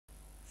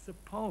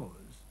suppose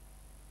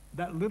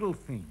that little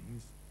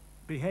things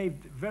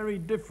behaved very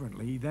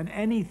differently than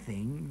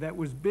anything that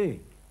was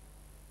big.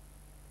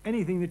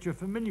 Anything that you're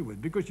familiar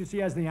with. Because you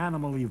see, as the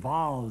animal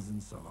evolves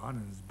and so on,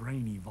 and his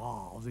brain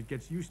evolves, it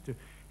gets used to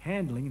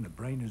handling, and the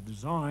brain is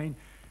designed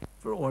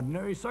for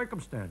ordinary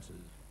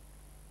circumstances.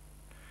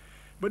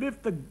 But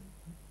if the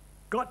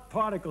gut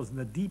particles and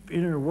the deep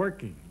inner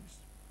workings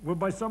were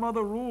by some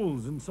other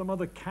rules and some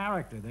other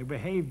character, they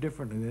behaved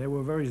differently, they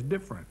were very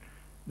different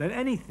than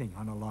anything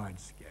on a large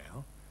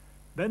scale,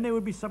 then there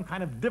would be some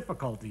kind of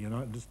difficulty in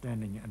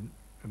understanding and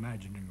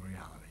imagining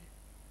reality.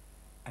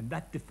 And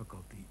that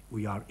difficulty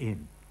we are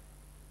in.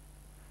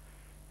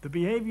 The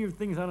behavior of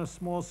things on a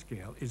small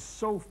scale is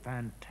so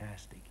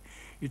fantastic.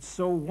 It's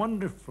so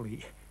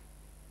wonderfully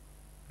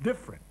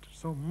different,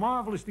 so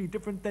marvelously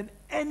different than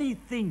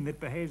anything that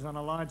behaves on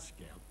a large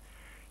scale.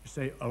 You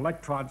say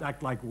electrons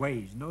act like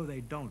waves. No, they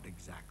don't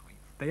exactly.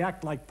 They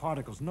act like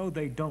particles. No,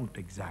 they don't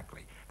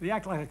exactly. They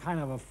act like a kind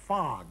of a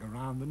fog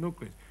around the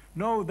nucleus.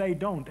 No, they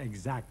don't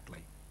exactly.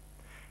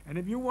 And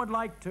if you would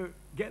like to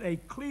get a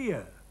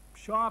clear,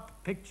 sharp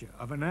picture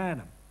of an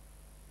atom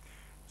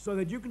so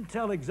that you can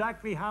tell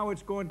exactly how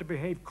it's going to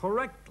behave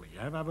correctly,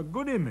 and have a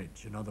good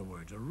image, in other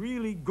words, a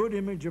really good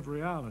image of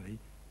reality,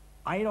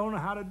 I don't know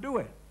how to do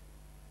it.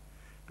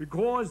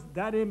 Because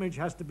that image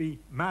has to be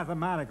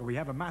mathematical. We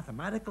have a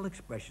mathematical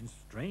expression,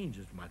 strange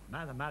as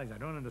mathematics, I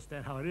don't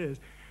understand how it is,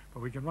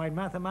 but we can write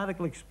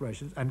mathematical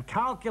expressions and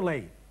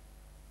calculate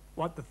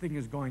what the thing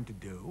is going to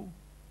do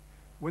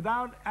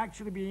without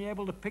actually being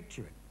able to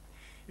picture it.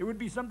 It would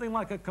be something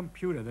like a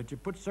computer that you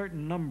put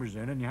certain numbers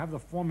in and you have the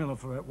formula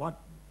for at what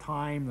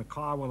time the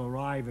car will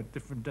arrive at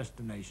different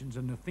destinations,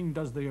 and the thing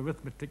does the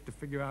arithmetic to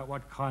figure out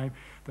what time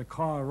the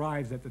car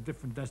arrives at the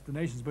different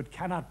destinations, but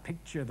cannot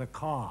picture the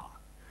car.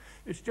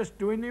 It's just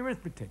doing the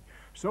arithmetic.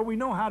 So we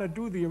know how to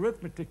do the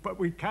arithmetic, but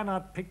we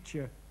cannot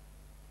picture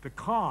the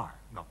car.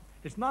 No,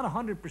 it's not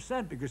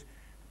 100% because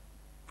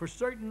for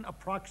certain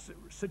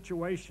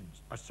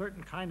situations, a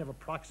certain kind of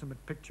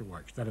approximate picture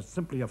works, that is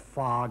simply a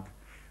fog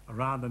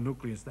around the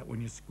nucleus that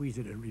when you squeeze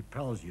it, it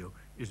repels you,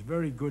 is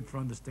very good for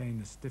understanding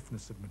the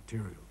stiffness of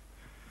material.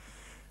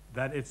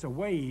 That it's a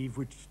wave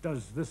which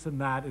does this and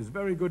that is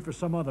very good for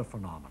some other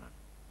phenomenon,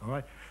 all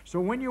right? So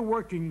when you're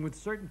working with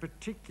certain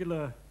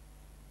particular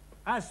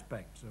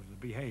aspects of the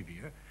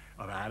behavior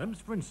of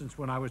atoms, for instance,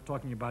 when I was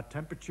talking about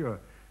temperature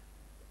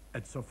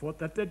and so forth,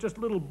 that they're just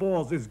little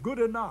balls is good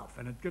enough,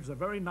 and it gives a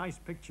very nice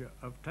picture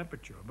of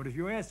temperature. But if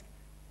you ask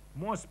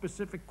more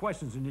specific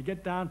questions, and you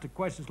get down to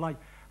questions like,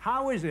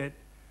 how is it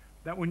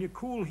that when you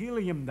cool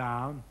helium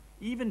down,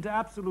 even to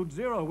absolute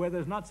zero, where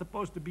there's not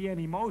supposed to be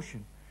any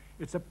motion,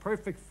 it's a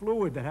perfect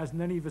fluid that hasn't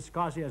any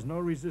viscosity, has no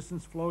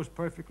resistance, flows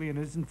perfectly, and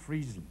isn't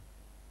freezing?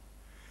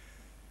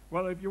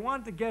 Well, if you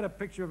want to get a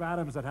picture of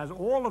atoms that has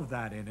all of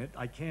that in it,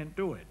 I can't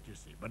do it, you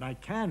see. But I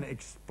can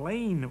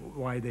explain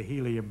why the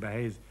helium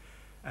behaves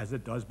as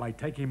it does by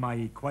taking my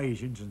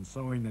equations and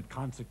showing that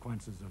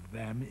consequences of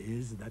them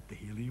is that the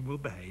helium will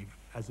behave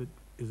as it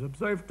is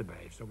observed to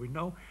behave. So we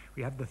know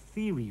we have the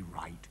theory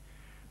right,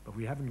 but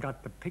we haven't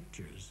got the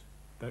pictures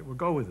that will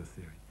go with the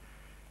theory.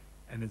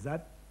 And is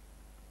that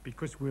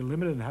because we're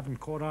limited and haven't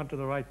caught on to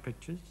the right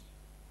pictures?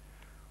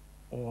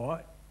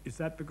 Or is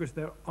that because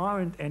there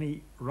aren't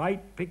any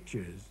right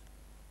pictures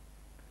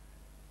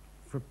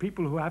for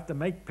people who have to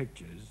make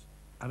pictures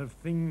out of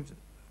things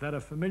that are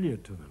familiar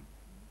to them?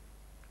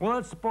 Well,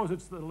 let's suppose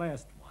it's the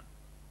last one,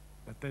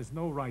 that there's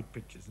no right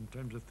pictures in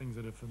terms of things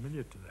that are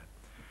familiar to them.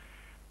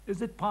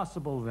 Is it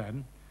possible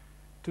then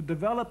to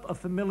develop a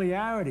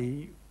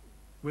familiarity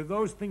with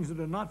those things that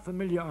are not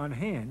familiar on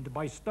hand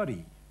by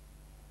study,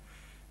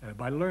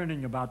 by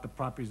learning about the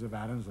properties of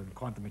atoms and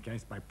quantum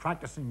mechanics, by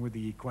practicing with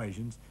the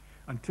equations,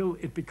 until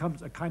it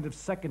becomes a kind of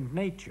second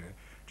nature,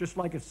 just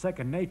like it's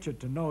second nature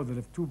to know that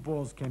if two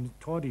balls came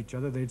toward each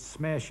other, they'd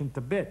smash into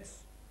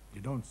bits.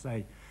 You don't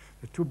say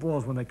the two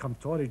balls, when they come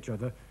toward each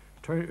other,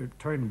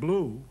 turn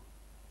blue.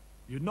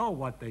 You know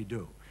what they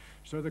do.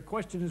 So the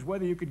question is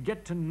whether you could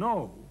get to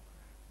know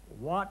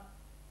what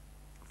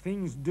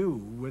things do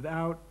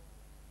without,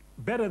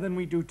 better than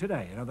we do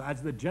today. You know,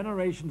 as the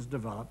generations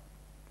develop,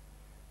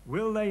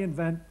 will they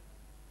invent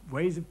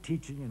ways of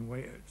teaching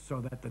and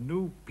so that the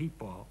new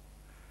people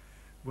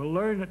will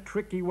learn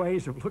tricky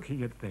ways of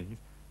looking at things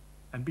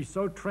and be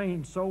so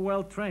trained, so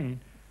well trained,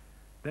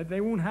 that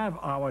they won't have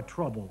our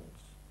troubles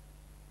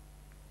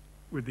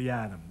with the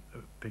atom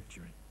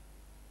picturing.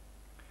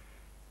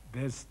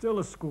 There's still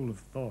a school of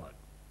thought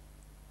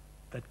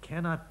that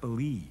cannot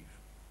believe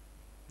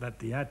that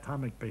the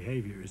atomic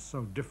behavior is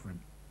so different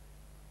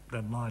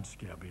than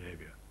large-scale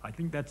behavior. I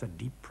think that's a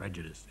deep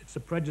prejudice. It's a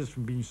prejudice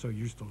from being so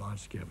used to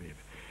large-scale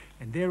behavior.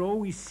 And they're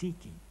always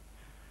seeking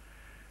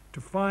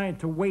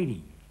to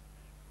waiting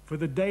for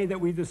the day that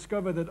we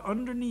discover that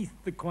underneath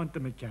the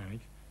quantum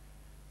mechanics,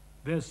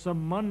 there's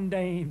some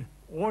mundane,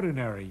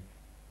 ordinary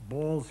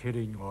balls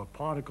hitting or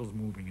particles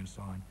moving and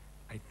so on.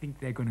 I think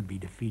they're going to be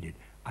defeated.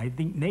 I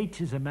think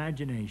nature's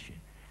imagination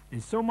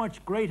is so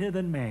much greater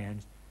than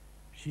man's,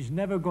 she's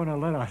never going to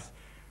let us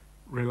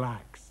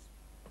relax.